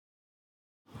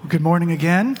Good morning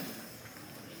again.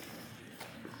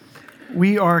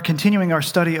 We are continuing our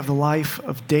study of the life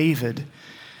of David.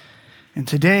 And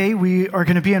today we are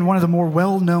going to be in one of the more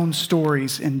well-known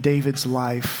stories in David's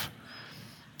life.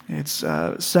 It's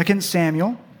 2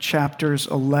 Samuel chapters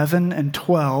 11 and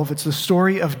 12. It's the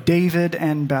story of David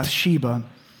and Bathsheba.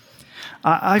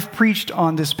 I've preached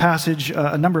on this passage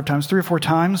a number of times, 3 or 4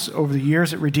 times over the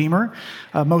years at Redeemer.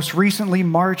 Most recently,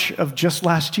 March of just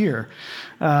last year,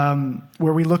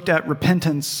 where we looked at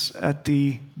repentance at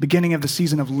the beginning of the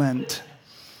season of Lent.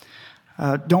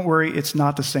 Don't worry, it's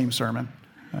not the same sermon.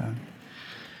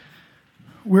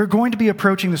 We're going to be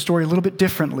approaching the story a little bit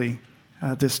differently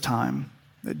this time.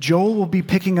 Joel will be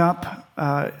picking up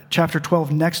chapter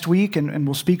 12 next week, and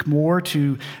we'll speak more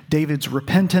to David's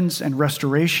repentance and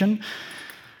restoration.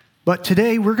 But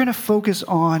today we're going to focus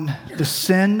on the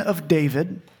sin of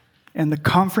David and the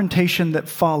confrontation that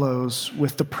follows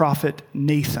with the prophet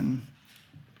Nathan.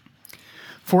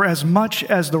 For as much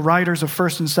as the writers of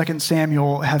 1 and 2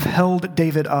 Samuel have held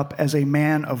David up as a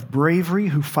man of bravery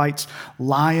who fights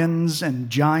lions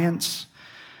and giants,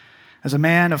 as a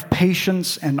man of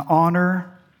patience and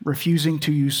honor, refusing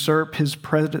to usurp his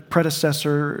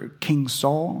predecessor, King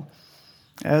Saul,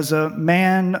 as a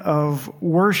man of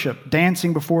worship,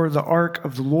 dancing before the ark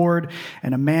of the Lord,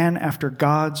 and a man after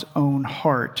God's own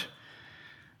heart,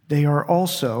 they are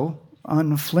also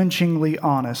unflinchingly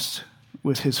honest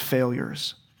with his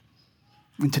failures.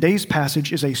 And today's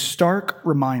passage is a stark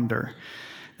reminder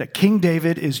that King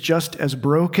David is just as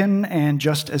broken and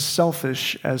just as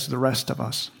selfish as the rest of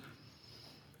us.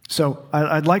 So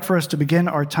I'd like for us to begin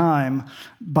our time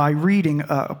by reading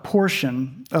a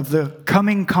portion of the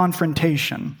coming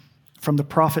confrontation from the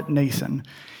prophet Nathan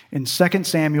in 2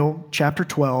 Samuel chapter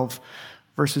 12,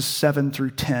 verses 7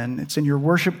 through 10. It's in your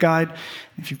worship guide.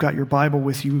 If you've got your Bible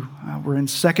with you, we're in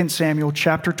 2 Samuel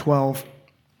chapter 12,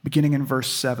 beginning in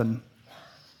verse 7.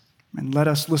 And let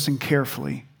us listen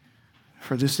carefully,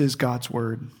 for this is God's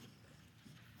word.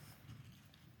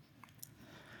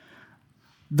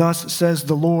 Thus says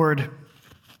the Lord,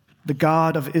 the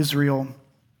God of Israel,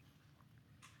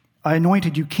 I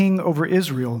anointed you king over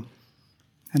Israel,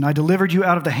 and I delivered you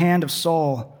out of the hand of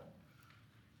Saul.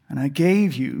 And I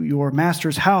gave you your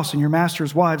master's house and your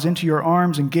master's wives into your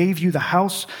arms, and gave you the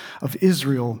house of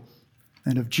Israel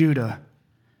and of Judah.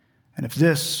 And if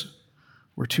this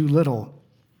were too little,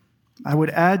 I would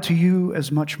add to you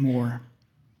as much more.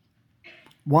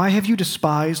 Why have you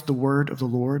despised the word of the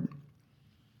Lord,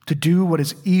 to do what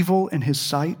is evil in his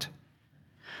sight?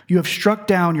 You have struck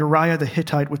down Uriah the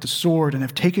Hittite with the sword, and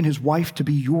have taken his wife to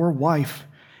be your wife,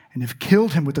 and have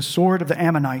killed him with the sword of the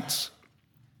Ammonites.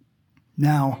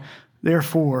 Now,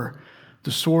 therefore,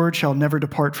 the sword shall never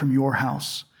depart from your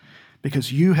house,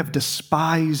 because you have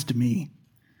despised me,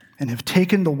 and have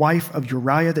taken the wife of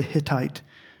Uriah the Hittite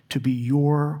to be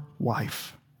your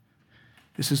wife.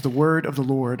 This is the word of the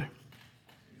Lord.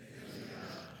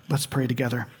 Let's pray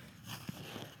together.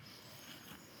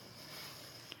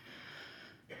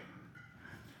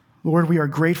 Lord, we are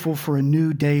grateful for a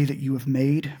new day that you have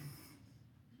made,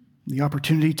 the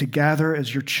opportunity to gather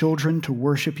as your children to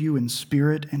worship you in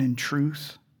spirit and in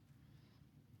truth.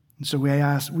 And so we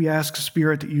ask,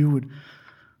 Spirit, that you would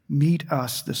meet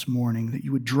us this morning, that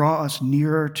you would draw us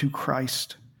nearer to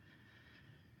Christ,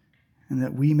 and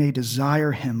that we may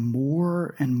desire him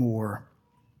more and more.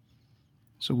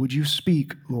 So would you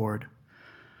speak, Lord,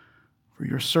 for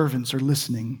your servants are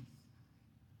listening.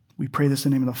 We pray this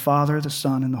in the name of the Father, the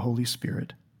Son, and the Holy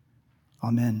Spirit.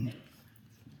 Amen.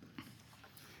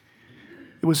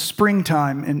 It was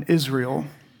springtime in Israel,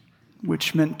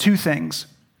 which meant 2 things.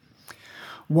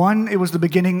 One, it was the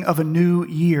beginning of a new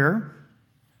year.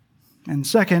 And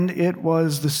second, it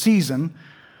was the season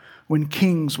when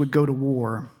kings would go to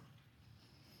war.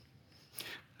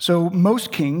 So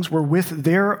most kings were with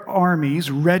their armies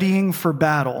readying for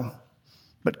battle.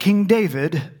 But King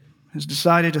David has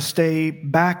decided to stay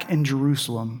back in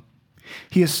Jerusalem.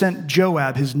 He has sent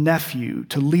Joab, his nephew,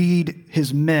 to lead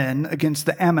his men against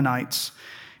the Ammonites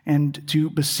and to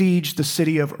besiege the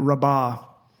city of Rabbah.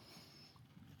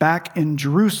 Back in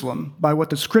Jerusalem, by what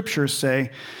the scriptures say,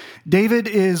 David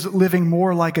is living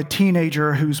more like a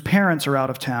teenager whose parents are out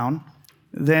of town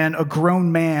than a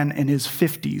grown man in his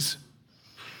 50s.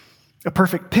 A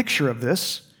perfect picture of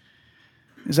this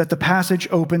is that the passage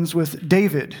opens with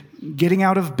David getting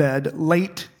out of bed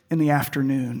late in the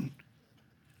afternoon.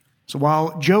 So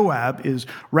while Joab is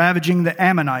ravaging the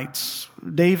Ammonites,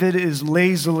 David is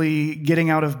lazily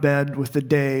getting out of bed with the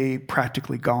day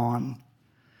practically gone.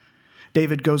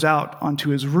 David goes out onto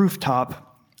his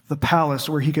rooftop, the palace,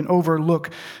 where he can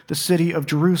overlook the city of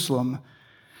Jerusalem.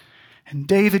 And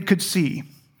David could see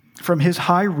From his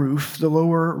high roof, the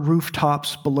lower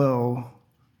rooftops below,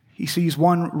 he sees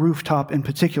one rooftop in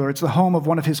particular. It's the home of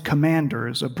one of his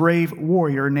commanders, a brave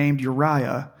warrior named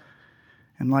Uriah.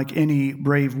 And like any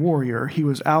brave warrior, he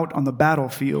was out on the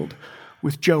battlefield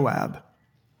with Joab.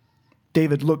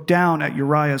 David looked down at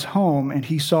Uriah's home, and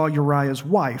he saw Uriah's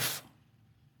wife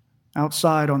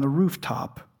outside on the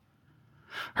rooftop.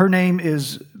 Her name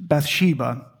is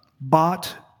Bathsheba,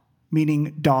 Bat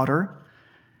meaning daughter,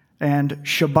 and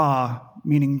Sheba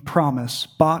meaning promise.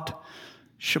 Bat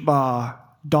Sheba,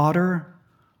 daughter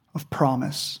of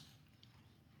promise.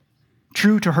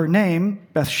 True to her name,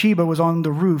 Bathsheba was on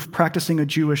the roof practicing a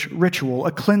Jewish ritual,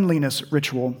 a cleanliness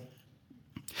ritual.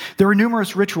 There were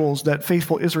numerous rituals that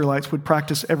faithful Israelites would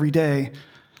practice every day.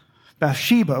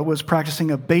 Bathsheba was practicing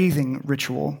a bathing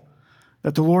ritual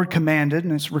that the Lord commanded,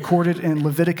 and it's recorded in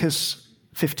Leviticus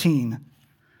 15.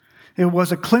 It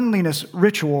was a cleanliness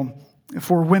ritual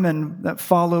for women that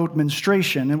followed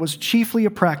menstruation. It was chiefly a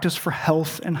practice for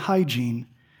health and hygiene.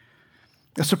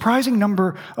 A surprising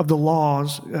number of the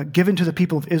laws given to the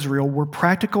people of Israel were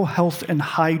practical health and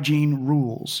hygiene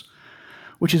rules,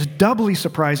 which is doubly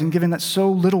surprising given that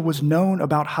so little was known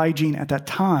about hygiene at that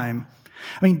time.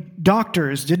 I mean,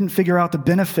 doctors didn't figure out the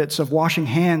benefits of washing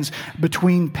hands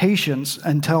between patients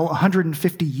until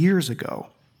 150 years ago.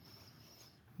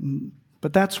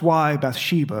 But that's why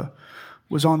Bathsheba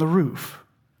was on the roof.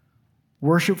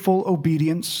 Worshipful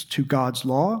obedience to God's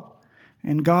law,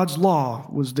 and God's law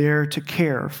was there to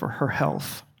care for her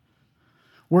health.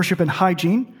 Worship and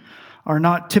hygiene are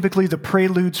not typically the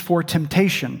preludes for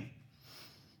temptation.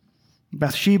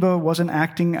 Bathsheba wasn't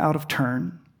acting out of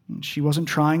turn. She wasn't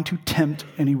trying to tempt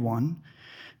anyone.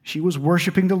 She was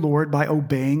worshiping the Lord by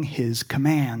obeying his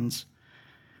commands.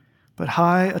 But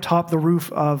high atop the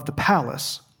roof of the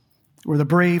palace, where the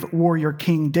brave warrior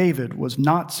King David was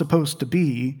not supposed to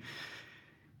be,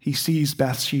 he sees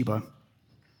Bathsheba.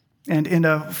 And in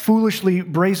a foolishly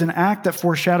brazen act that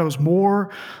foreshadows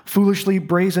more foolishly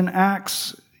brazen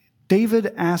acts,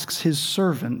 David asks his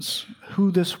servants who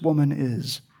this woman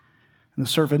is. And the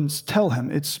servants tell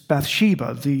him it's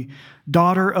Bathsheba, the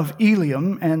daughter of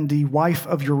Eliam and the wife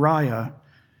of Uriah.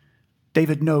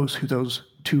 David knows who those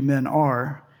two men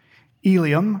are.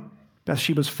 Eliam,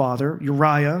 Bathsheba's father,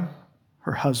 Uriah,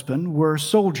 her husband, were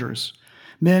soldiers,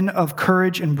 men of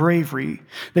courage and bravery.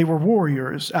 They were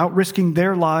warriors, out risking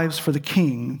their lives for the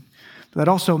king. But that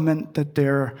also meant that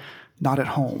they're not at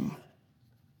home.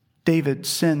 David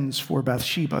sends for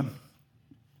Bathsheba.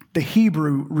 The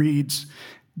Hebrew reads,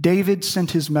 David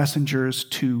sent his messengers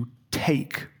to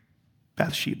take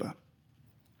Bathsheba.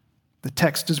 The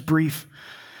text is brief,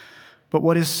 but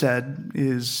what is said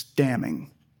is damning.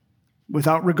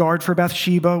 Without regard for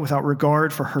Bathsheba, without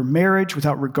regard for her marriage,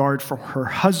 without regard for her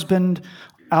husband,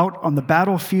 out on the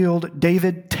battlefield,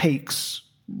 David takes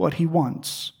what he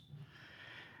wants.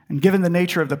 And given the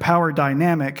nature of the power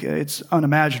dynamic, it's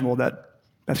unimaginable that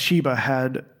Bathsheba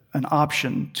had an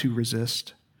option to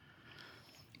resist.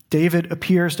 David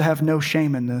appears to have no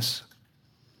shame in this.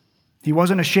 He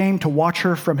wasn't ashamed to watch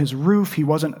her from his roof. He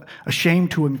wasn't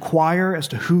ashamed to inquire as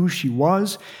to who she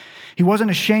was. He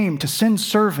wasn't ashamed to send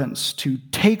servants to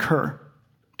take her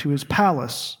to his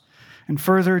palace. And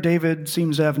further, David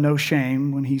seems to have no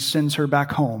shame when he sends her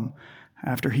back home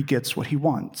after he gets what he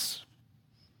wants.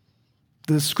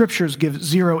 The scriptures give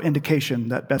zero indication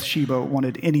that Bathsheba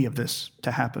wanted any of this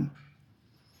to happen.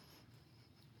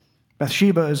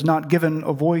 Bathsheba is not given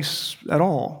a voice at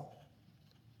all.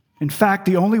 In fact,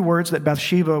 the only words that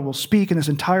Bathsheba will speak in this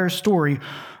entire story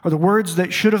are the words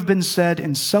that should have been said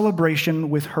in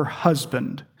celebration with her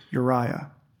husband,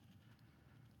 Uriah.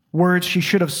 Words she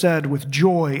should have said with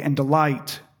joy and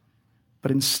delight. But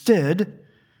instead,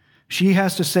 she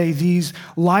has to say these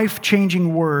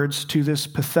life-changing words to this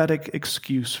pathetic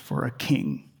excuse for a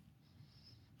king.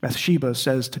 Bathsheba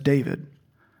says to David,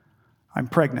 I'm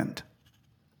pregnant.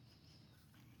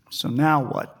 So now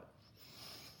what?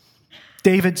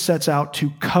 David sets out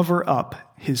to cover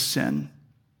up his sin.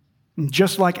 And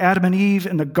just like Adam and Eve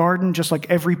in the garden, just like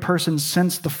every person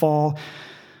since the fall,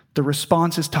 the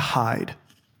response is to hide,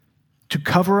 to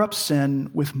cover up sin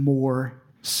with more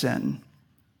sin.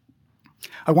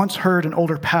 I once heard an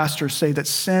older pastor say that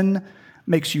sin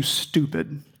makes you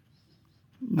stupid.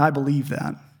 And I believe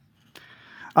that.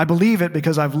 I believe it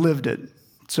because I've lived it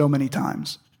so many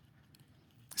times.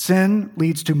 Sin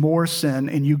leads to more sin,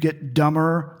 and you get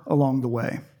dumber along the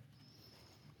way.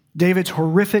 David's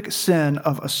horrific sin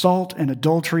of assault and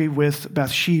adultery with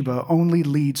Bathsheba only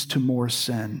leads to more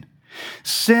sin.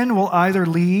 Sin will either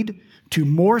lead to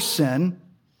more sin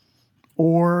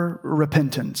or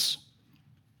repentance.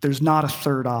 There's not a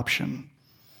third option.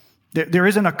 There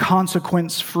isn't a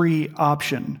consequence-free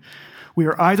option. We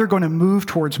are either going to move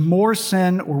towards more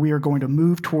sin or we are going to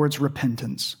move towards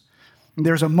repentance. And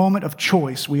there's a moment of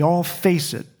choice. We all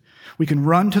face it. We can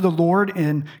run to the Lord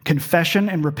in confession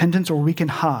and repentance, or we can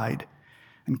hide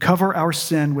and cover our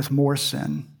sin with more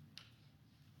sin.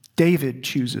 David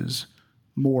chooses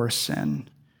more sin.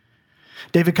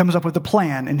 David comes up with a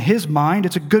plan. In his mind,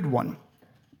 it's a good one.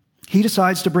 He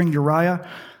decides to bring Uriah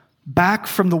back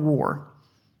from the war.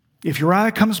 If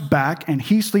Uriah comes back and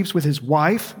he sleeps with his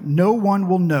wife, no one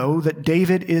will know that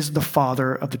David is the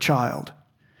father of the child.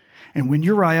 And when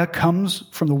Uriah comes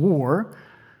from the war,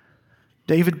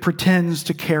 David pretends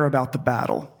to care about the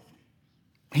battle.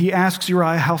 He asks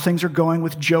Uriah how things are going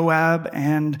with Joab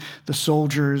and the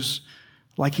soldiers,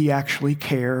 like he actually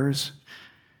cares.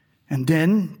 And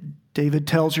then David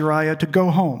tells Uriah to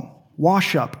go home,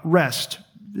 wash up, rest,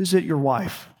 visit your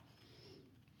wife.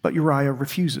 But Uriah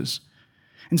refuses.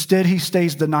 Instead, he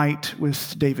stays the night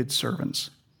with David's servants.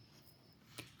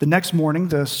 The next morning,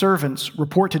 the servants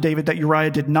report to David that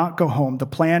Uriah did not go home. The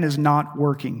plan is not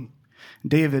working.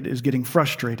 David is getting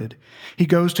frustrated. He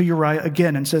goes to Uriah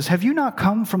again and says, "Have you not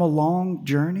come from a long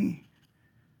journey?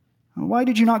 Why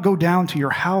did you not go down to your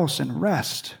house and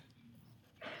rest?"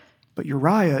 But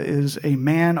Uriah is a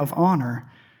man of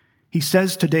honor. He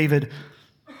says to David,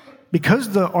 "Because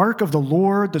the ark of the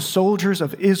Lord, the soldiers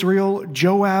of Israel,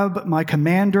 Joab, my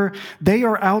commander, they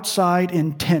are outside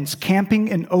in tents, camping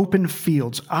in open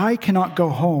fields. I cannot go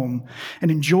home and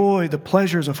enjoy the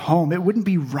pleasures of home. It wouldn't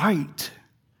be right."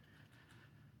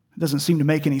 It doesn't seem to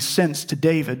make any sense to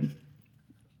David.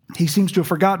 He seems to have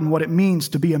forgotten what it means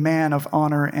to be a man of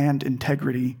honor and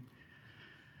integrity.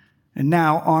 And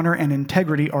now honor and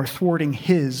integrity are thwarting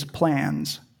his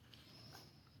plans.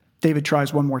 David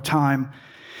tries one more time.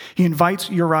 He invites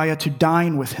Uriah to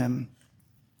dine with him.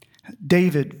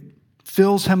 David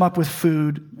fills him up with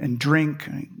food and drink.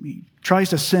 He tries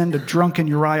to send a drunken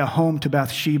Uriah home to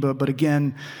Bathsheba, but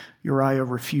again, Uriah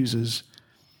refuses.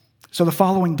 So the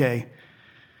following day,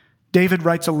 David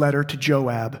writes a letter to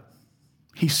Joab.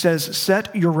 He says,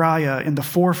 "Set Uriah in the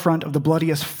forefront of the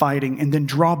bloodiest fighting and then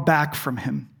draw back from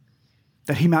him,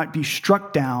 that he might be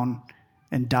struck down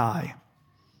and die."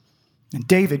 And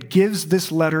David gives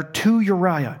this letter to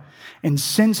Uriah and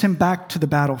sends him back to the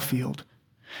battlefield.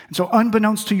 And so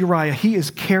unbeknownst to Uriah, he is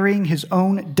carrying his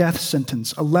own death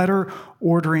sentence, a letter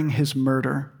ordering his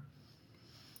murder.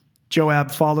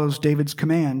 Joab follows David's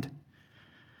command.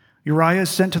 Uriah is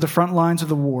sent to the front lines of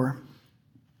the war.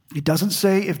 It doesn't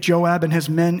say if Joab and his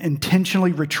men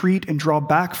intentionally retreat and draw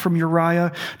back from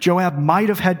Uriah. Joab might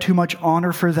have had too much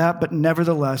honor for that, but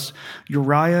nevertheless,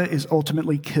 Uriah is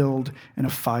ultimately killed in a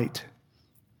fight.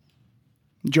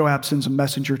 Joab sends a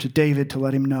messenger to David to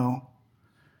let him know.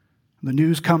 The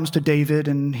news comes to David,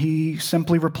 and he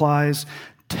simply replies,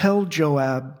 "Tell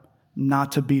Joab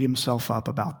not to beat himself up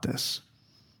about this.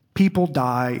 People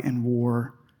die in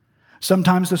war.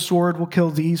 Sometimes the sword will kill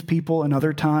these people, and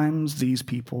other times these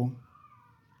people."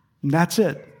 And that's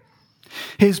it.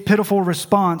 His pitiful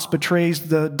response betrays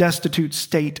the destitute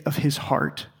state of his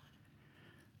heart.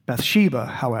 Bathsheba,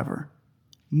 however,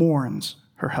 mourns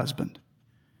her husband.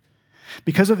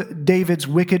 Because of David's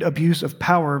wicked abuse of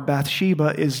power,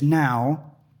 Bathsheba is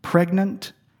now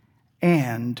pregnant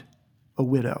and a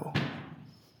widow.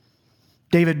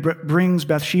 David brings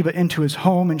Bathsheba into his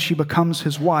home, and she becomes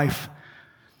his wife.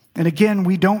 And again,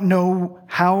 we don't know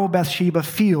how Bathsheba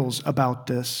feels about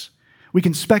this. We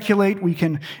can speculate, we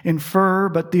can infer,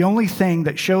 but the only thing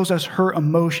that shows us her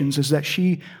emotions is that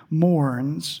she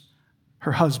mourns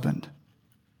her husband.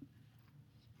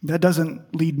 That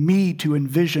doesn't lead me to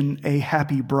envision a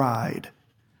happy bride.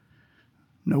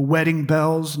 No wedding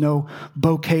bells, no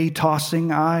bouquet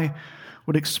tossing. I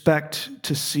would expect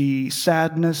to see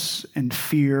sadness and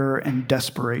fear and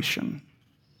desperation.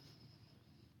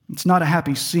 It's not a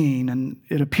happy scene, and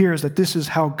it appears that this is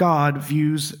how God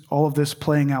views all of this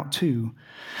playing out too.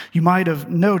 You might have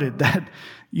noted that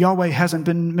Yahweh hasn't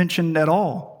been mentioned at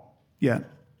all yet.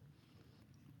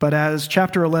 But as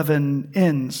chapter 11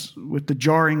 ends with the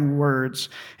jarring words,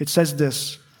 it says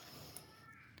this: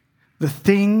 "The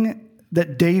thing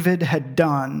that David had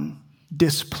done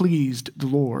displeased the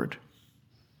Lord."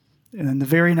 And then the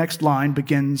very next line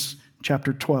begins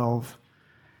chapter 12.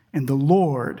 "And the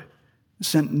Lord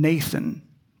sent Nathan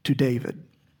to David."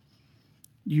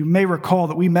 You may recall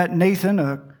that we met Nathan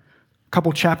a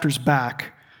couple chapters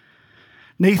back.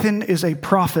 Nathan is a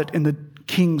prophet in the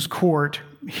king's court.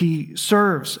 He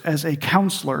serves as a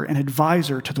counselor and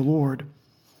advisor to the Lord.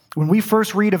 When we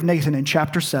first read of Nathan in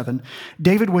chapter 7,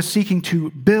 David was seeking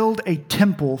to build a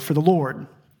temple for the Lord.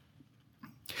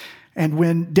 And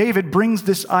when David brings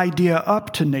this idea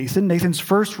up to Nathan, Nathan's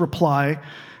first reply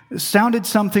sounded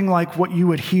something like what you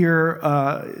would hear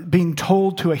being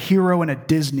told to a hero in a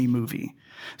Disney movie,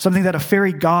 something that a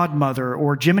fairy godmother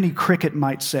or Jiminy Cricket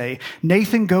might say.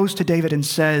 Nathan goes to David and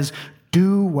says,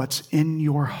 "Do what's in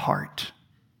your heart."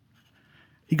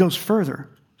 He goes further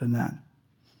than that.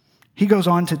 He goes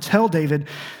on to tell David,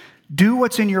 "Do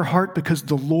what's in your heart because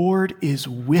the Lord is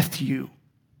with you.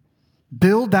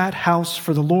 Build that house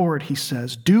for the Lord," he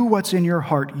says. "Do what's in your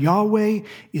heart. Yahweh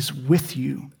is with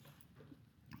you."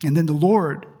 And then the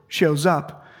Lord shows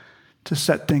up to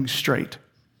set things straight.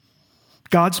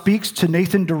 God speaks to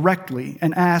Nathan directly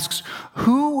and asks,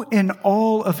 "Who in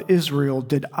all of Israel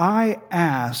did I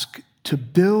ask to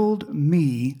build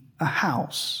me a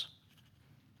house?"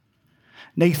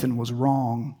 Nathan was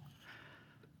wrong.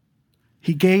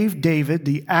 He gave David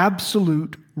the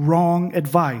absolute wrong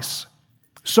advice.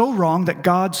 So wrong that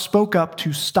God spoke up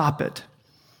to stop it.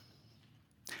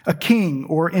 A king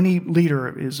or any leader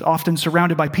is often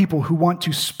surrounded by people who want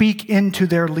to speak into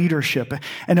their leadership.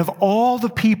 And of all the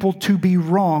people to be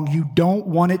wrong, you don't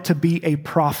want it to be a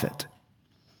prophet.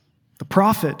 The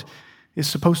prophet is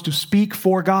supposed to speak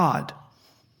for God.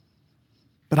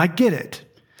 But I get it.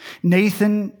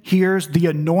 Nathan hears the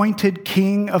anointed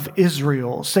king of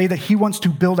Israel say that he wants to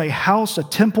build a house, a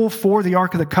temple for the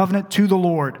Ark of the Covenant to the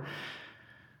Lord.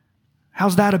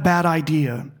 How's that a bad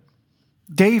idea?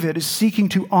 David is seeking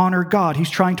to honor God. He's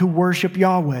trying to worship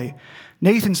Yahweh.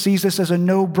 Nathan sees this as a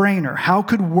no-brainer. How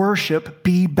could worship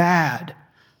be bad?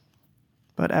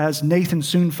 But as Nathan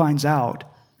soon finds out,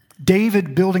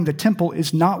 David building the temple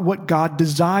is not what God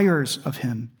desires of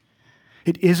him.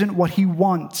 It isn't what he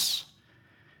wants.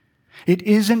 It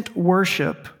isn't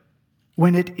worship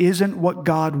when it isn't what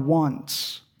God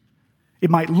wants. It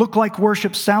might look like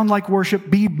worship, sound like worship,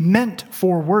 be meant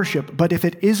for worship, but if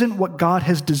it isn't what God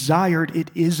has desired, it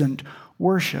isn't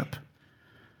worship.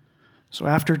 So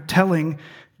after telling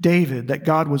David that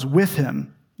God was with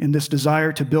him in this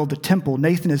desire to build the temple,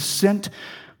 Nathan is sent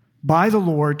by the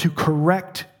Lord to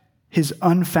correct his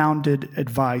unfounded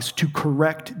advice, to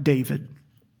correct David.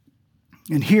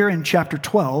 And here in chapter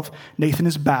 12, Nathan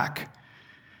is back.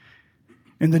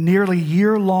 In the nearly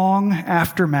year-long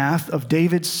aftermath of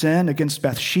David's sin against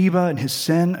Bathsheba and his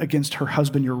sin against her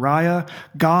husband Uriah,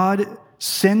 God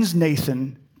sends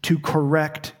Nathan to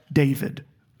correct David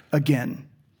again.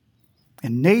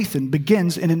 And Nathan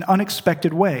begins in an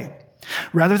unexpected way.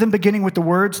 Rather than beginning with the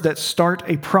words that start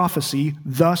a prophecy,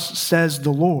 "Thus says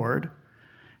the Lord,"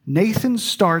 Nathan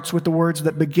starts with the words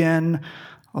that begin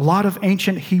a lot of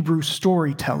ancient Hebrew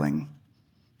storytelling.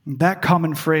 That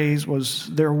common phrase was,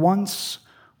 "There once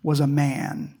was a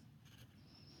man."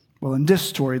 Well, in this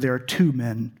story, there are two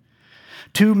men.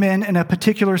 Two men in a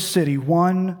particular city.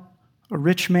 One, a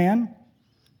rich man,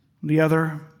 the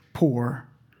other, poor.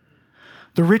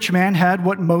 The rich man had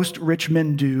what most rich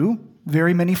men do,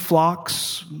 very many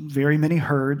flocks, very many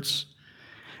herds.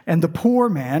 And the poor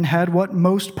man had what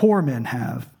most poor men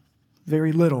have,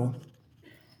 very little.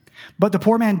 But the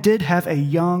poor man did have a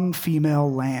young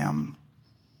female lamb.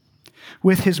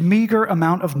 With his meager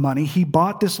amount of money, he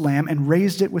bought this lamb and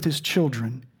raised it with his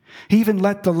children. He even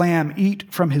let the lamb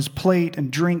eat from his plate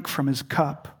and drink from his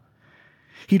cup.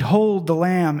 He'd hold the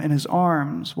lamb in his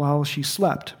arms while she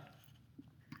slept.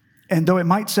 And though it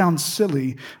might sound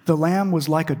silly, the lamb was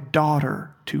like a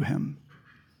daughter to him.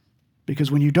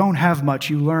 Because when you don't have much,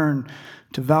 you learn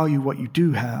to value what you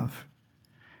do have.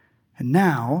 And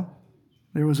now,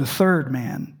 there was a third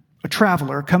man, a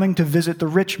traveler coming to visit the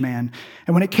rich man.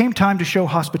 And when it came time to show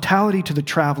hospitality to the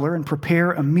traveler and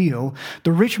prepare a meal,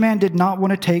 the rich man did not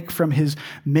want to take from his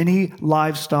many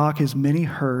livestock, his many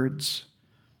herds.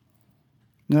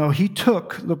 No, he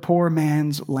took the poor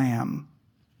man's lamb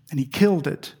and he killed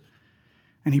it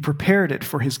and he prepared it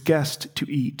for his guest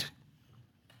to eat.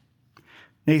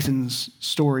 Nathan's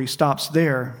story stops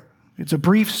there. It's a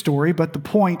brief story, but the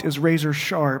point is razor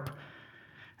sharp.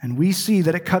 And we see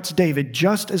that it cuts David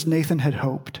just as Nathan had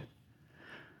hoped.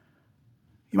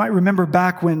 You might remember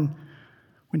back when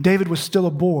David was still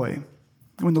a boy,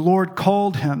 when the Lord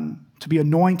called him to be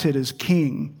anointed as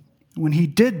king. When he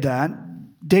did that,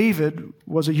 David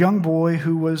was a young boy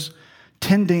who was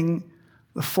tending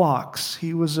the flocks.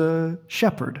 He was a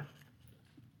shepherd.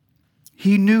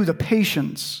 He knew the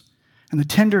patience and the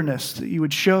tenderness that you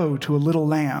would show to a little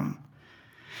lamb.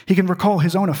 He can recall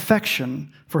his own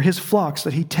affection for his flocks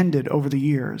that he tended over the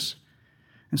years.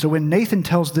 And so when Nathan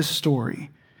tells this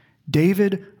story,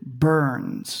 David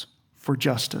burns for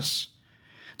justice.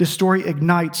 This story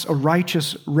ignites a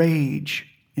righteous rage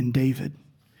in David.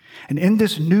 And in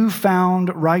this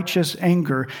newfound righteous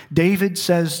anger, David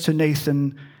says to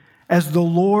Nathan, As the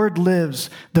Lord lives,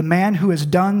 the man who has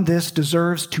done this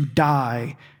deserves to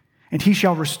die, and he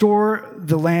shall restore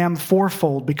the lamb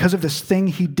fourfold because of this thing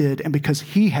he did and because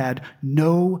he had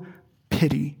no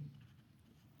pity.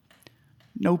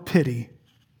 No pity.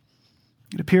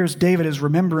 It appears David is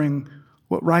remembering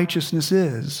what righteousness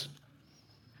is.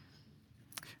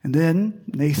 And then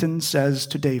Nathan says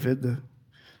to David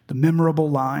the memorable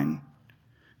line,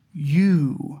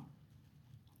 "You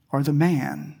are the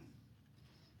man.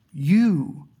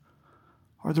 You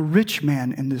are the rich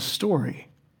man in this story."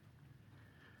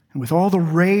 And with all the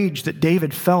rage that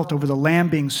David felt over the lamb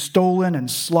being stolen and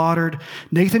slaughtered,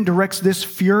 Nathan directs this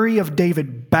fury of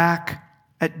David back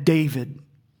at David.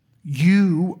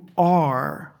 You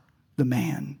are the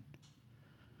man.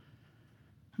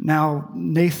 Now,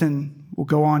 Nathan will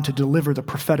go on to deliver the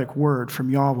prophetic word from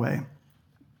Yahweh.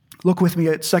 Look with me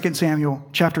at 2 Samuel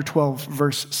chapter 12,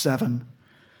 verse 7.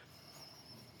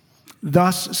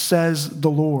 Thus says the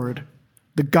Lord,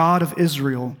 the God of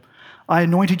Israel, I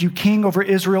anointed you king over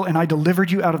Israel, and I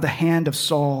delivered you out of the hand of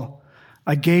Saul.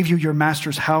 I gave you your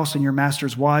master's house and your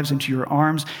master's wives into your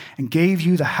arms, and gave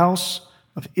you the house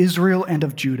of Israel and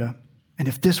of Judah. And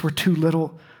if this were too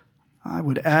little, I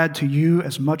would add to you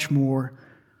as much more.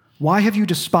 Why have you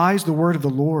despised the word of the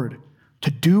Lord,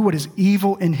 to do what is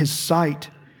evil in his sight?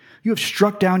 You have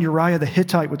struck down Uriah the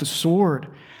Hittite with the sword,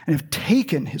 and have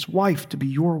taken his wife to be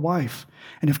your wife,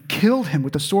 and have killed him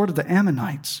with the sword of the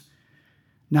Ammonites.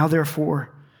 Now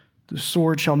therefore, the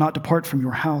sword shall not depart from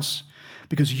your house,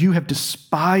 because you have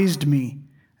despised me,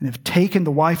 and have taken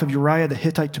the wife of Uriah the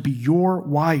Hittite to be your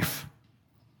wife.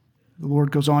 The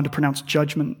Lord goes on to pronounce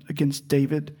judgment against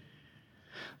David.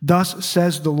 Thus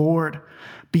says the Lord,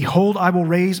 behold, I will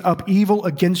raise up evil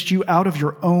against you out of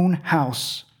your own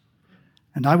house.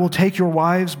 And I will take your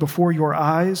wives before your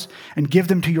eyes and give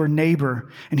them to your neighbor,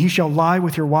 and he shall lie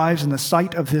with your wives in the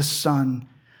sight of this sun.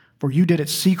 For you did it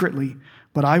secretly,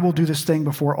 but I will do this thing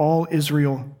before all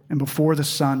Israel and before the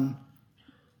sun.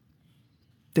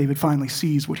 David finally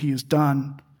sees what he has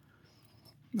done.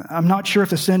 I'm not sure if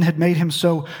the sin had made him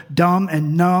so dumb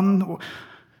and numb,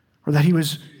 or that he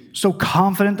was so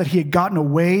confident that he had gotten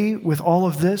away with all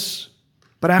of this.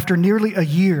 But after nearly a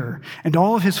year and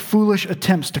all of his foolish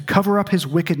attempts to cover up his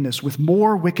wickedness with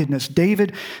more wickedness,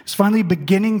 David is finally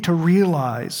beginning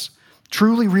to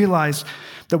truly realize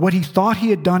that what he thought he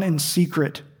had done in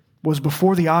secret was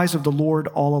before the eyes of the Lord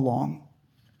all along.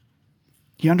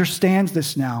 He understands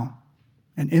this now,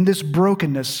 and in this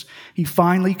brokenness, he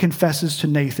finally confesses to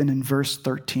Nathan in verse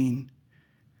 13.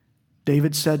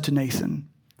 David said to Nathan,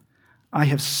 I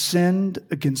have sinned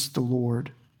against the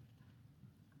Lord.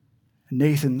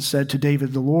 Nathan said to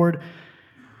David, the Lord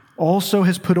also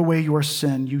has put away your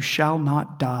sin. You shall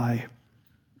not die.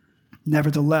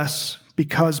 Nevertheless,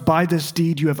 because by this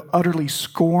deed you have utterly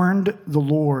scorned the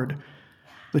Lord,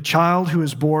 the child who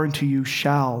is born to you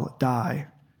shall die.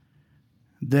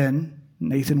 Then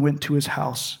Nathan went to his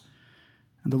house,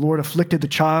 and the Lord afflicted the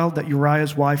child that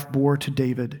Uriah's wife bore to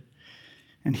David,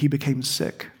 and he became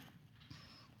sick.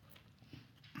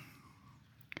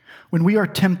 When we are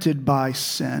tempted by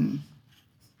sin,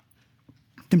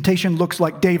 temptation looks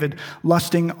like David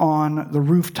lusting on the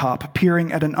rooftop,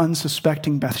 peering at an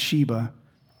unsuspecting Bathsheba.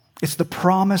 It's the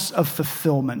promise of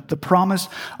fulfillment, the promise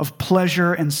of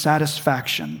pleasure and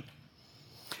satisfaction.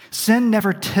 Sin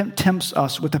never tempts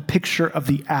us with a picture of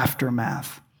the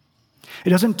aftermath. It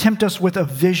doesn't tempt us with a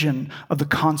vision of the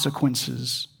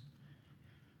consequences.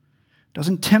 It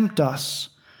doesn't tempt us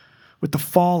with the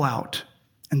fallout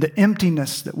and the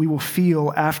emptiness that we will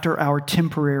feel after our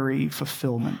temporary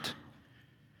fulfillment.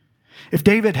 If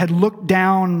David had looked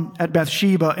down at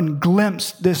Bathsheba and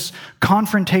glimpsed this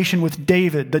confrontation with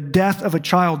David, the death of a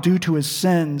child due to his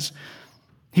sins,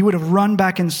 he would have run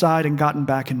back inside and gotten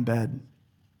back in bed.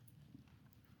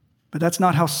 But that's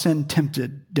not how sin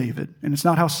tempted David, and it's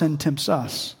not how sin tempts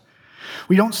us.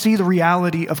 We don't see the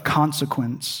reality of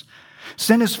consequence.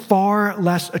 Sin is far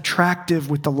less attractive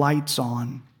with the lights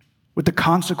on, with the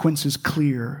consequences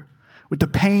clear, with the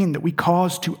pain that we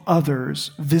cause to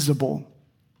others visible.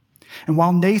 And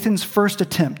while Nathan's first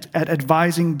attempt at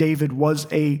advising David was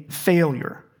a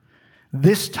failure,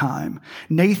 this time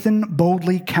Nathan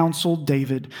boldly counseled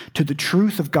David to the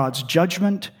truth of God's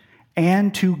judgment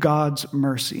and to God's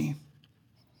mercy.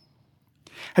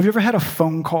 Have you ever had a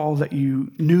phone call that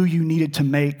you knew you needed to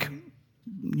make?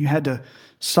 You had to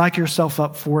psych yourself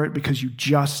up for it because you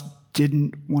just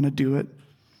didn't want to do it?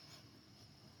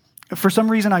 For some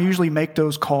reason, I usually make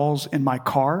those calls in my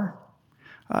car.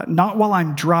 Not while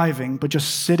I'm driving, but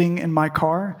just sitting in my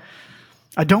car.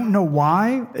 I don't know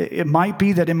why. It might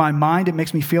be that in my mind, it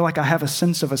makes me feel like I have a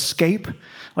sense of escape.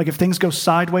 Like if things go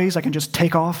sideways, I can just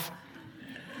take off.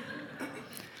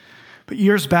 But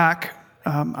years back,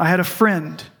 I had a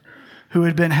friend who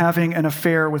had been having an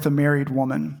affair with a married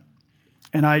woman.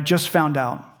 And I just found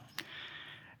out.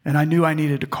 And I knew I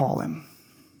needed to call him.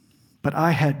 But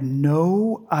I had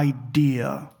no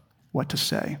idea what to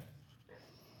say.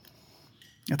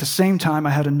 At the same time,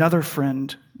 I had another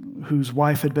friend whose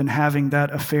wife had been having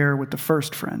that affair with the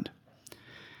first friend.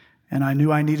 And I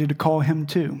knew I needed to call him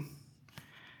too.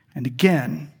 And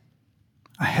again,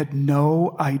 I had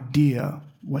no idea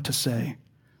what to say.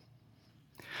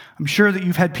 I'm sure that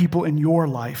you've had people in your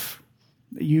life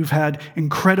that you've had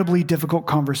incredibly difficult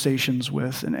conversations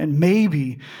with, and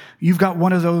maybe you've got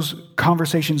one of those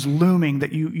conversations looming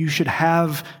that you should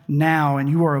have now, and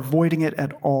you are avoiding it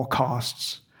at all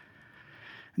costs.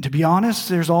 And to be honest,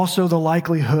 there's also the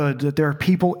likelihood that there are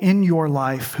people in your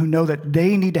life who know that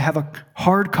they need to have a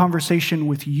hard conversation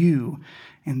with you,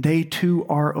 and they too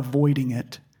are avoiding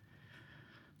it.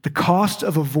 The cost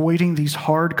of avoiding these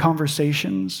hard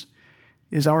conversations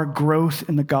is our growth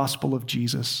in the gospel of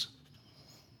Jesus.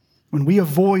 When we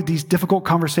avoid these difficult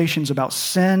conversations about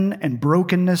sin and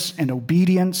brokenness and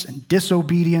obedience and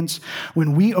disobedience,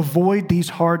 when we avoid these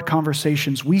hard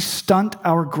conversations, we stunt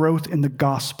our growth in the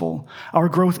gospel, our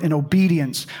growth in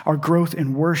obedience, our growth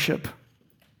in worship.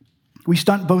 We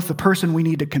stunt both the person we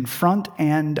need to confront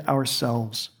and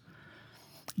ourselves.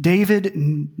 David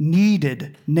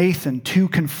needed Nathan to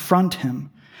confront him,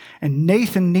 and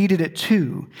Nathan needed it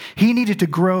too. He needed to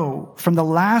grow from the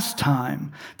last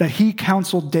time that he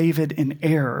counseled David in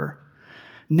error.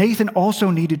 Nathan also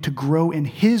needed to grow in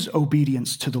his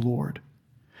obedience to the Lord.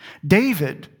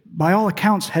 David, by all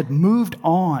accounts, had moved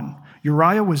on.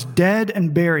 Uriah was dead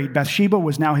and buried. Bathsheba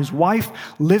was now his wife,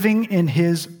 living in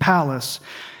his palace,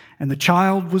 and the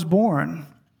child was born.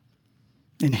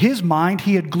 In his mind,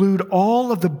 he had glued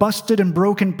all of the busted and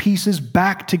broken pieces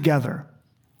back together.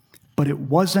 But it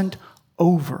wasn't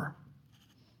over.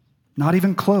 Not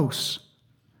even close.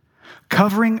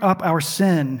 Covering up our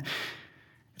sin,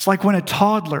 it's like when a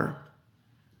toddler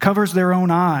covers their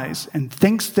own eyes and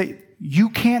thinks that you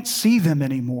can't see them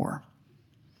anymore.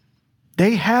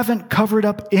 They haven't covered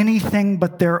up anything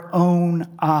but their own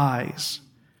eyes.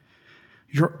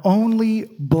 You're only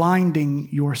blinding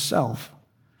yourself.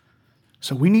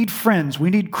 So we need friends.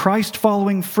 We need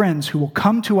Christ-following friends who will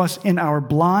come to us in our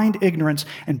blind ignorance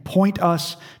and point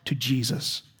us to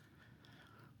Jesus.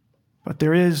 But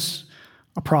there is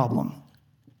a problem.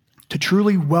 To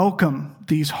truly welcome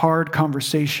these hard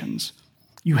conversations,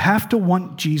 you have to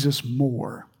want Jesus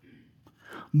more.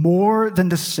 More than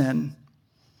the sin.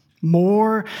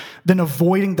 More than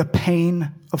avoiding the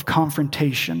pain of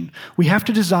confrontation. We have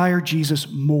to desire Jesus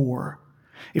more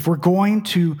if we're going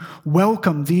to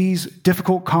welcome these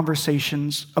difficult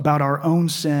conversations about our own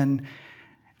sin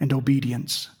and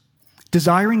obedience.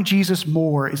 Desiring Jesus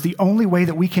more is the only way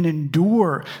that we can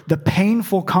endure the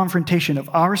painful confrontation of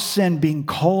our sin being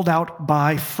called out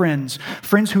by friends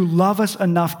who love us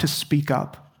enough to speak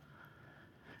up.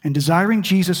 And desiring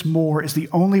Jesus more is the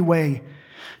only way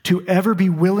to ever be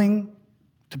willing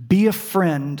to be a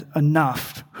friend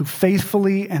enough who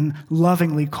faithfully and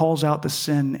lovingly calls out the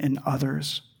sin in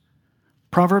others.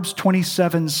 Proverbs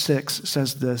 27:6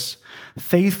 says this,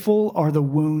 "Faithful are the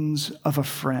wounds of a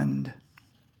friend."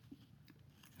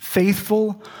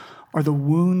 Faithful are the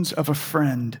wounds of a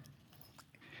friend.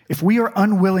 If we are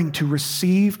unwilling to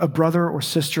receive a brother or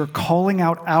sister calling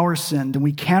out our sin, then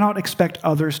we cannot expect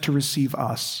others to receive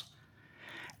us.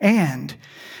 And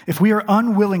if we are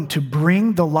unwilling to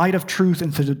bring the light of truth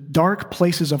into the dark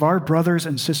places of our brothers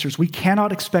and sisters, we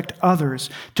cannot expect others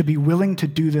to be willing to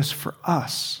do this for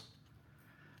us.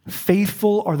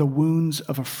 Faithful are the wounds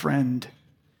of a friend.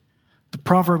 The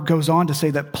proverb goes on to say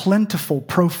that plentiful,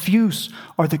 profuse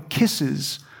are the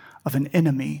kisses of an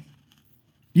enemy.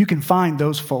 You can find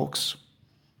those folks,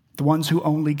 the ones who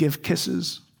only give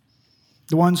kisses,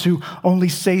 the ones who only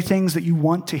say things that you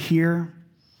want to hear.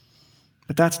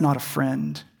 But that's not a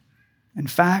friend. In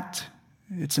fact,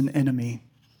 it's an enemy.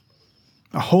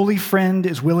 A holy friend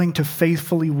is willing to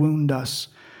faithfully wound us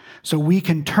so we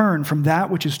can turn from that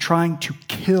which is trying to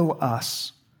kill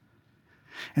us.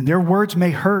 And their words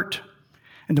may hurt,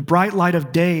 and the bright light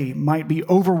of day might be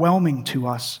overwhelming to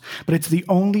us, but it's the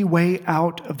only way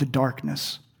out of the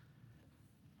darkness.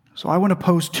 So I want to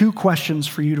pose 2 questions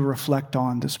for you to reflect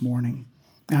on this morning.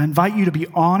 And I invite you to be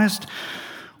honest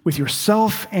with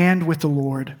yourself and with the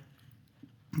Lord.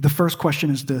 The first question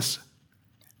is this: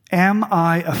 am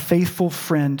I a faithful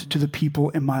friend to the people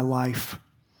in my life?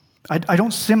 I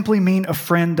don't simply mean a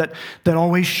friend that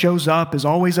always shows up, is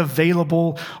always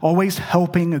available, always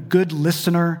helping, a good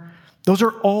listener. Those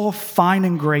are all fine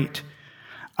and great.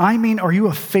 I mean, are you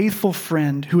a faithful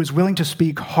friend who is willing to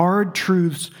speak hard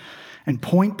truths and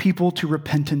point people to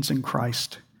repentance in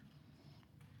Christ?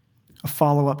 A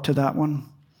follow-up to that one.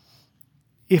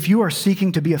 If you are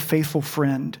seeking to be a faithful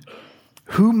friend,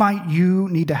 who might you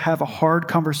need to have a hard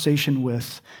conversation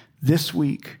with this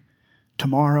week,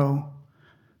 tomorrow,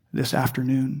 this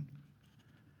afternoon?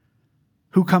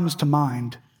 Who comes to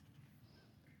mind?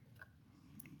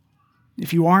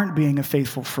 If you aren't being a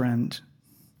faithful friend,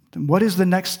 then what is the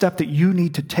next step that you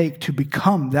need to take to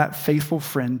become that faithful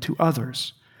friend to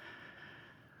others?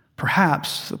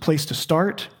 Perhaps the place to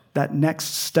start, that next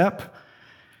step,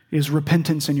 is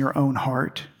repentance in your own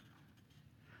heart.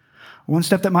 One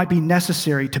step that might be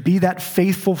necessary to be that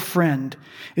faithful friend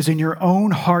is in your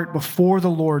own heart before the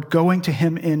Lord, going to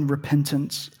Him in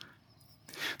repentance.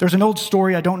 There's an old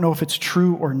story, I don't know if it's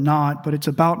true or not, but it's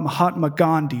about Mahatma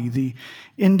Gandhi, the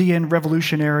Indian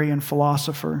revolutionary and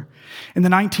philosopher. In the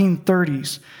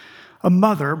 1930s, a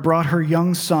mother brought her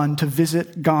young son to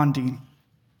visit Gandhi,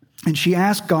 and she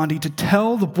asked Gandhi to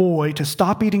tell the boy to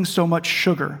stop eating so much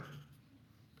sugar.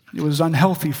 It was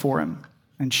unhealthy for him.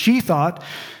 And she thought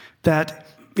that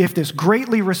if this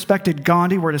greatly respected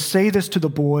Gandhi were to say this to the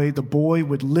boy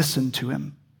would listen to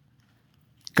him.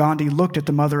 Gandhi looked at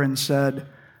the mother and said,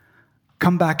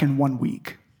 "Come back in 1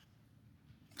 week."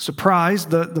 Surprised,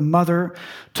 the mother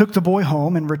took the boy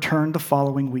home and returned the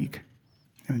following week.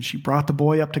 And she brought the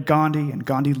boy up to Gandhi, and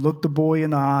Gandhi looked the boy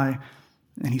in the eye,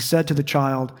 and he said to the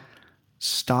child,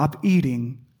 "Stop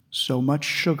eating so much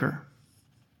sugar."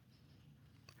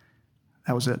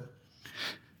 That was it.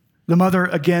 The mother,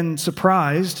 again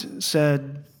surprised,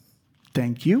 said,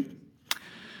 "Thank you.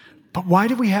 But why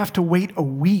do we have to wait a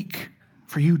week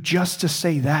for you just to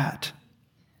say that?"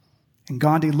 And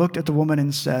Gandhi looked at the woman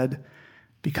and said,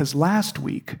 "Because last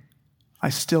week I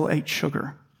still ate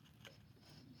sugar."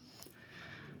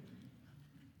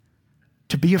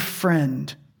 To be a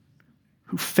friend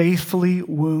who faithfully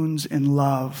wounds in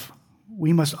love,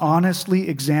 we must honestly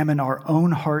examine our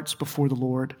own hearts before the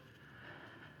Lord.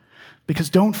 Because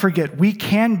don't forget, we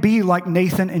can be like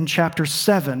Nathan in chapter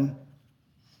 7,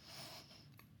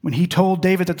 when he told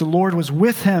David that the Lord was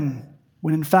with him,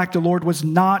 when in fact the Lord was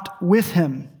not with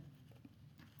him.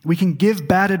 We can give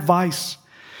bad advice,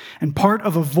 and part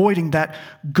of avoiding that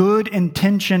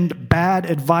good-intentioned bad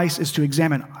advice is to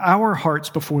examine our hearts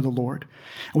before the Lord.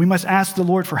 And we must ask the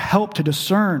Lord for help to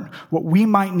discern what we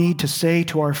might need to say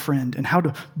to our friend and how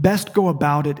to best go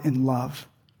about it in love.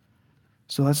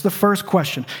 So that's the first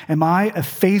question. Am I a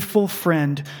faithful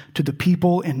friend to the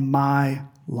people in my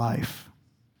life?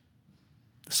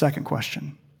 The second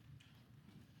question.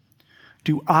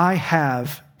 Do I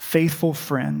have faithful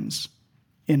friends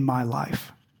in my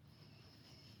life?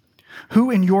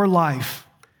 Who in your life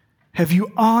have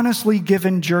you honestly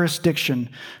given jurisdiction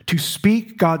to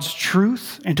speak God's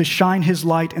truth and to shine His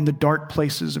light in the dark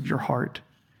places of your heart?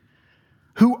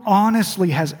 Who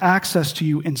honestly has access to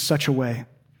you in such a way?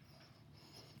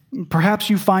 Perhaps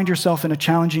you find yourself in a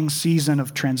challenging season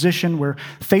of transition where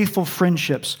faithful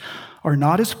friendships are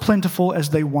not as plentiful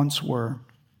as they once were.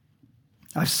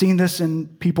 I've seen this in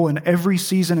people in every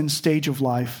season and stage of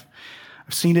life.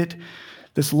 I've seen it,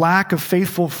 this lack of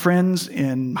faithful friends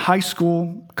in high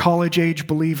school, college-age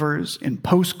believers, in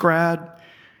post-grad,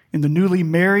 in the newly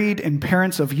married and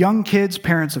parents of young kids,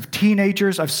 parents of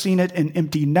teenagers. I've seen it in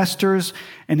empty nesters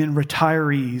and in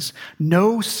retirees.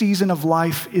 No season of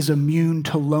life is immune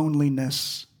to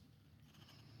loneliness.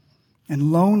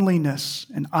 And loneliness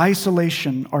and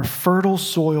isolation are fertile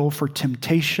soil for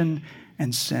temptation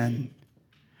and sin.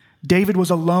 David was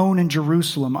alone in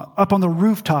Jerusalem, up on the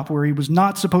rooftop where he was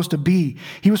not supposed to be.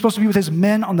 He was supposed to be with his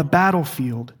men on the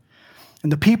battlefield.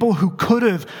 And the people who could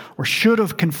have or should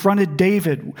have confronted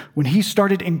David when he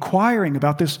started inquiring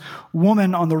about this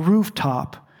woman on the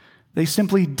rooftop, they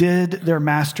simply did their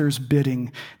master's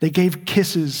bidding. They gave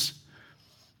kisses,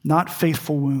 not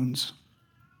faithful wounds.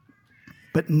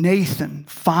 But Nathan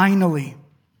finally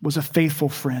was a faithful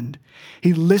friend.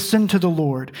 He listened to the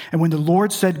Lord, and when the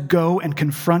Lord said, "Go and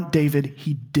confront David,"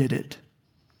 he did it.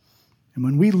 And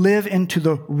when we live into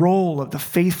the role of the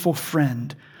faithful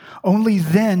friend, only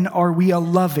then are we a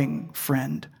loving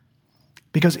friend.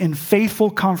 Because in faithful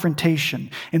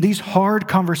confrontation, in these hard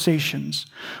conversations,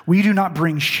 we do not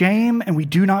bring shame and we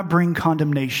do not bring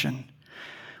condemnation.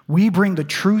 We bring the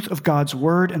truth of God's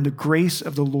word and the grace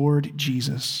of the Lord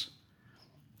Jesus.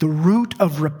 The root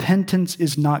of repentance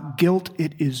is not guilt,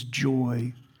 it is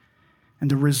joy.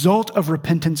 And the result of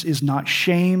repentance is not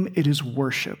shame, it is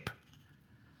worship.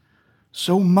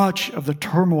 So much of the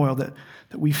turmoil that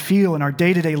we feel in our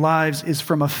day-to-day lives is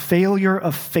from a failure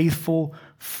of faithful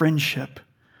friendship.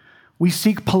 We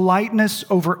seek politeness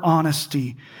over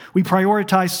honesty. We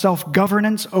prioritize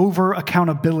self-governance over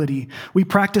accountability. We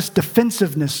practice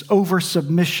defensiveness over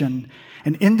submission.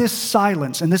 And in this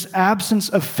silence, in this absence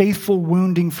of faithful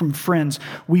wounding from friends,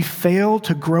 we fail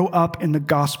to grow up in the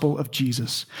gospel of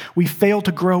Jesus. We fail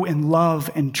to grow in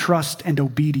love and trust and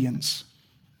obedience.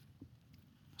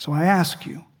 So I ask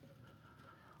you,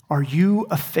 are you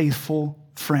a faithful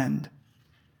friend?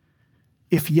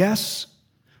 If yes,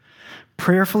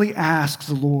 prayerfully ask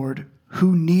the Lord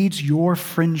who needs your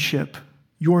friendship,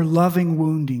 your loving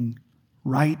wounding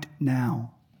right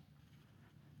now.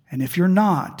 And if you're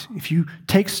not, if you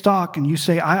take stock and you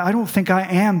say, I don't think I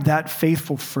am that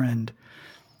faithful friend,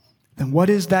 then what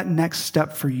is that next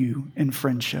step for you in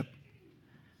friendship?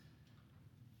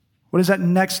 What is that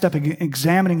next step in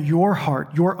examining your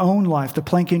heart, your own life, the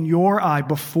plank in your eye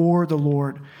before the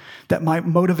Lord that might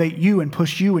motivate you and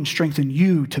push you and strengthen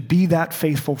you to be that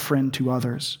faithful friend to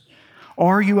others?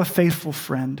 Are you a faithful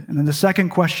friend? And then the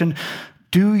second question,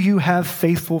 do you have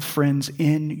faithful friends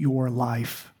in your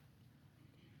life?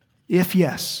 If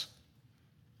yes,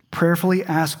 prayerfully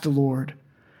ask the Lord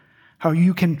how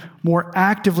you can more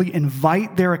actively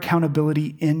invite their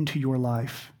accountability into your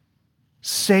life.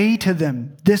 Say to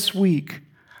them this week,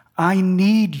 I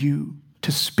need you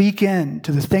to speak in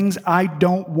to the things I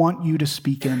don't want you to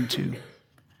speak into.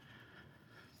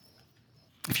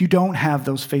 If you don't have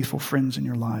those faithful friends in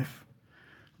your life,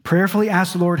 prayerfully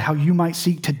ask the Lord how you might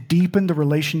seek to deepen the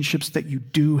relationships that you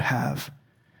do have,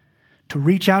 to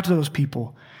reach out to those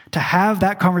people, to have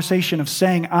that conversation of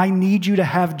saying, I need you to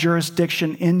have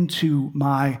jurisdiction into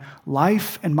my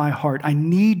life and my heart. I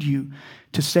need you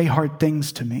to say hard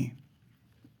things to me.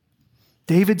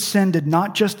 David's sin did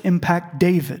not just impact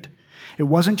David. It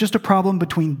wasn't just a problem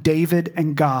between David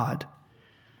and God.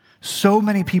 So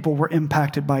many people were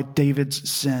impacted by David's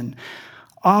sin.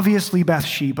 Obviously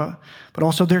Bathsheba, but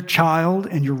also their child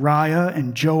and Uriah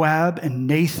and Joab and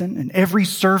Nathan and every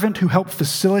servant who helped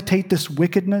facilitate this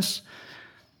wickedness.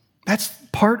 That's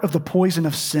part of the poison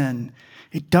of sin.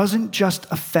 It doesn't just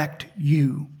affect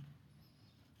you.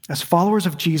 As followers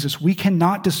of Jesus, we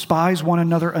cannot despise one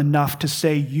another enough to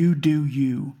say, you do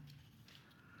you.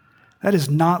 That is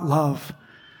not love.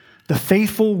 The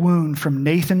faithful wound from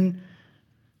Nathan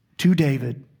to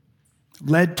David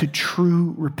led to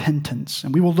true repentance.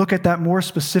 And we will look at that more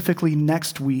specifically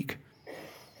next week.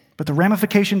 But the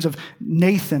ramifications of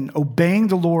Nathan obeying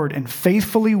the Lord and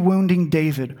faithfully wounding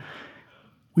David,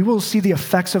 we will see the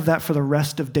effects of that for the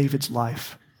rest of David's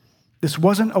life. This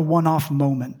wasn't a one-off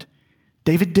moment.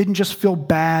 David didn't just feel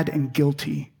bad and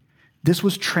guilty. This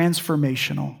was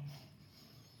transformational.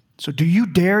 So do you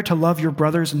dare to love your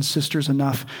brothers and sisters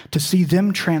enough to see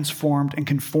them transformed and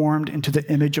conformed into the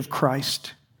image of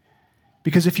Christ?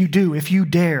 Because if you do, if you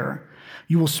dare,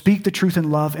 you will speak the truth in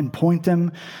love and point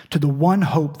them to the one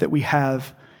hope that we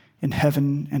have in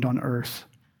heaven and on earth.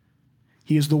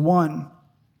 He is the one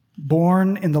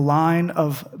born in the line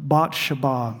of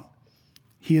Bathsheba.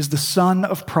 He is the son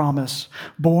of promise,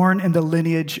 born in the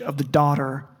lineage of the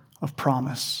daughter of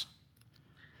promise.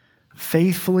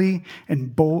 Faithfully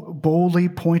and boldly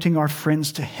pointing our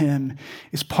friends to him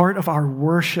is part of our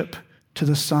worship to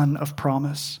the Son of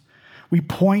promise. We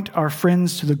point our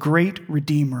friends to the great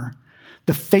Redeemer,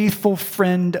 the faithful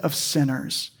friend of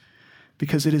sinners,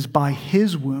 because it is by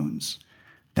his wounds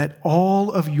that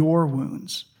all of your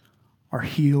wounds are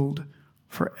healed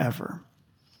forever.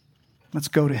 Let's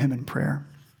go to him in prayer.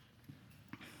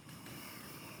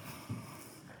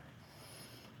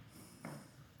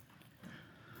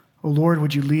 O Lord,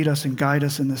 would you lead us and guide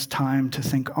us in this time to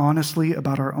think honestly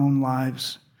about our own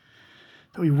lives,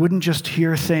 that we wouldn't just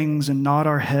hear things and nod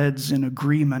our heads in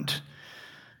agreement,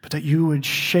 but that you would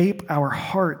shape our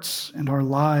hearts and our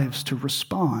lives to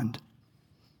respond.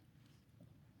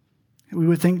 That we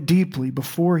would think deeply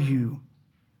before you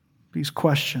these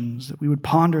questions, that we would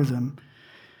ponder them,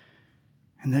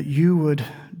 and that you would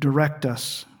direct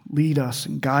us, lead us,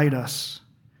 and guide us,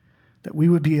 that we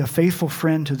would be a faithful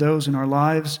friend to those in our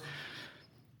lives,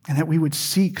 and that we would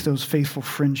seek those faithful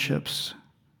friendships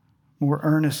more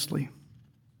earnestly.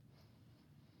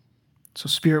 So,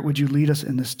 Spirit, would you lead us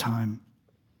in this time,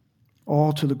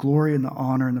 all to the glory and the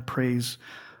honor and the praise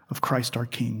of Christ our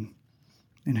King,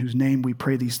 in whose name we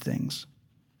pray these things.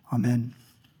 Amen.